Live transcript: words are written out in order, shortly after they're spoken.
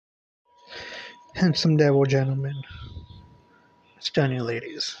Handsome devil gentlemen, stunning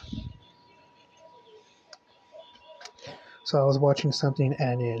ladies. So I was watching something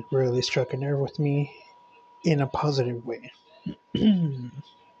and it really struck a nerve with me in a positive way.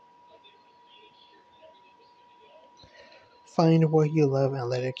 Find What You Love and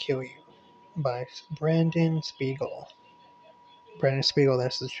Let It Kill You by Brandon Spiegel. Brandon Spiegel,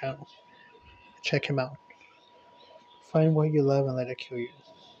 that's his channel. Check him out. Find What You Love and Let It Kill You.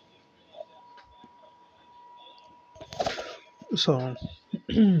 So,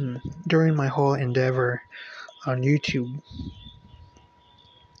 during my whole endeavor on YouTube,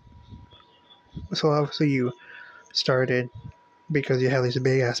 so obviously you started because you have these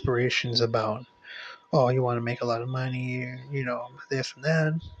big aspirations about, oh, you want to make a lot of money, this and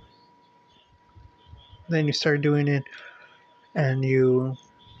that. Then you start doing it and you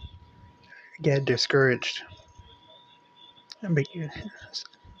get discouraged,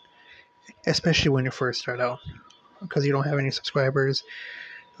 especially when you first start out because you don't have any subscribers,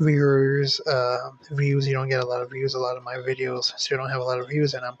 viewers, views. You don't get a lot of views. A lot of my videos still don't have a lot of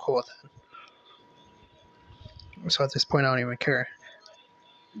views, and I'm cool with that. So at this point, I don't even care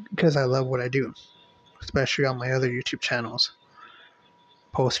because I love what I do, especially on my other YouTube channels,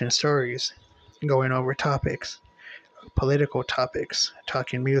 posting stories, going over topics, political topics,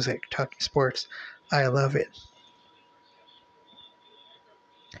 talking music, talking sports. I love it.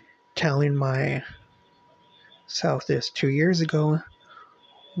 Telling myself this 2 years ago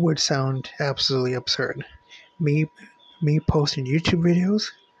would sound absolutely absurd. Me, me posting YouTube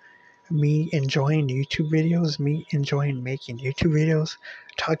videos, me enjoying YouTube videos, me enjoying making YouTube videos,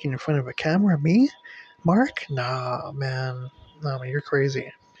 talking in front of a camera, me, Mark? Nah, man, you're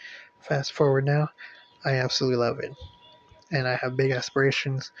crazy. Fast forward now, I absolutely love it, and I have big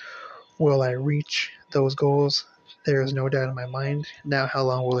aspirations. Will I reach those goals? There is no doubt in my mind. Now, how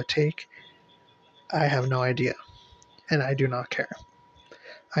long will it take? I have no idea, and I do not care.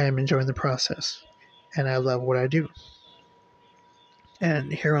 I am enjoying the process, and I love what I do.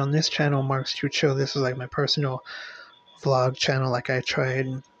 And here on this channel, Mark's Cute Show, this is like my personal vlog channel. Like I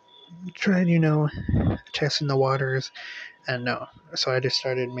tried, testing the waters, and no. So I just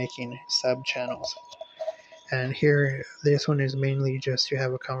started making sub channels. And here, this one is mainly just to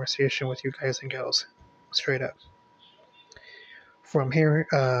have a conversation with you guys and gals, straight up. From here,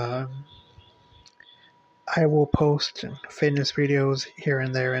 I will post fitness videos here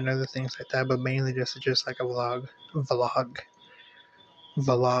and there and other things like that, but mainly just like a vlog.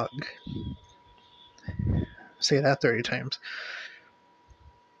 Say that 30 times.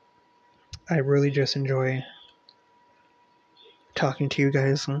 I really just enjoy talking to you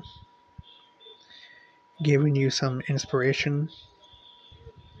guys, giving you some inspiration,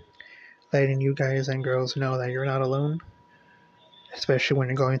 letting you guys and girls know that you're not alone, especially when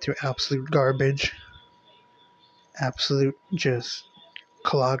you're going through absolute garbage, absolute just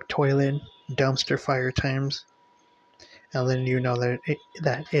clogged toilet, dumpster fire times, and letting you know that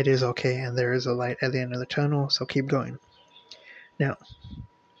it is okay and there is a light at the end of the tunnel, so keep going. Now,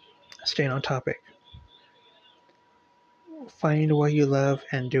 staying on topic, find what you love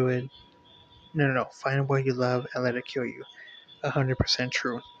and do it. No. Find what you love and let it kill you. 100%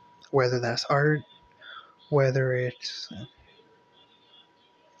 true. Whether that's art, whether it's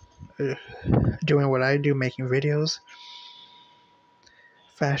doing what I do, making videos,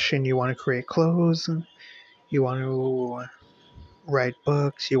 fashion, you want to create clothes, you want to write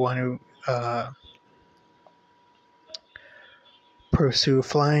books, you want to pursue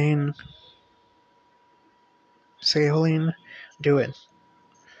flying, sailing, do it.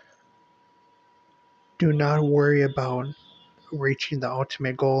 Do not worry about reaching the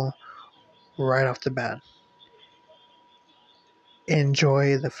ultimate goal right off the bat.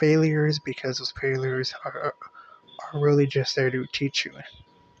 Enjoy the failures because those failures are really just there to teach you.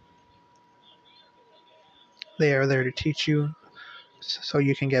 They are there to teach you so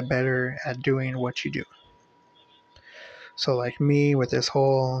you can get better at doing what you do. So, like me with this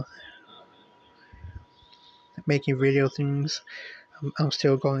whole making video things, I'm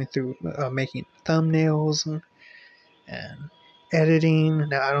still going through making thumbnails and editing.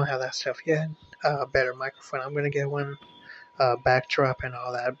 Now, I don't have that stuff yet. Better microphone, I'm going to get one. Backdrop and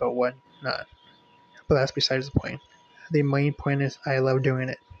all that, but what not. But that's besides the point. The main point is I love doing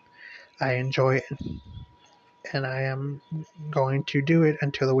it. I enjoy it. And I am going to do it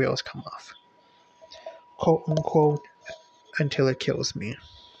until the wheels come off. Quote unquote, until it kills me.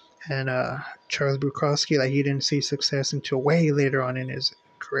 And Charles Bukowski, like, he didn't see success until way later on in his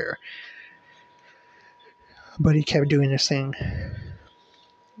career. But he kept doing his thing.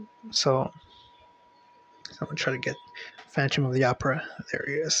 So I'm going to try to get Phantom of the Opera. There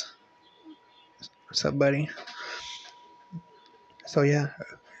he is. What's up, buddy? So yeah,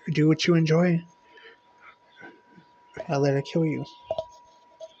 do what you enjoy. I'll let it kill you.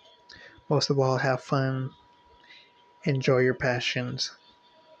 Most of all, have fun. Enjoy your passions.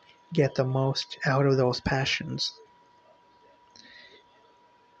 Get the most out of those passions.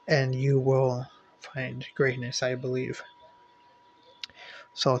 And you will find greatness, I believe.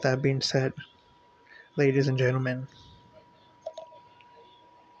 So with that being said, ladies and gentlemen,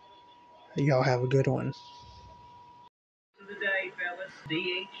 y'all have a good one. Of the day, fellas,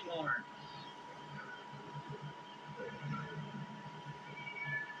 D.H. Lawrence.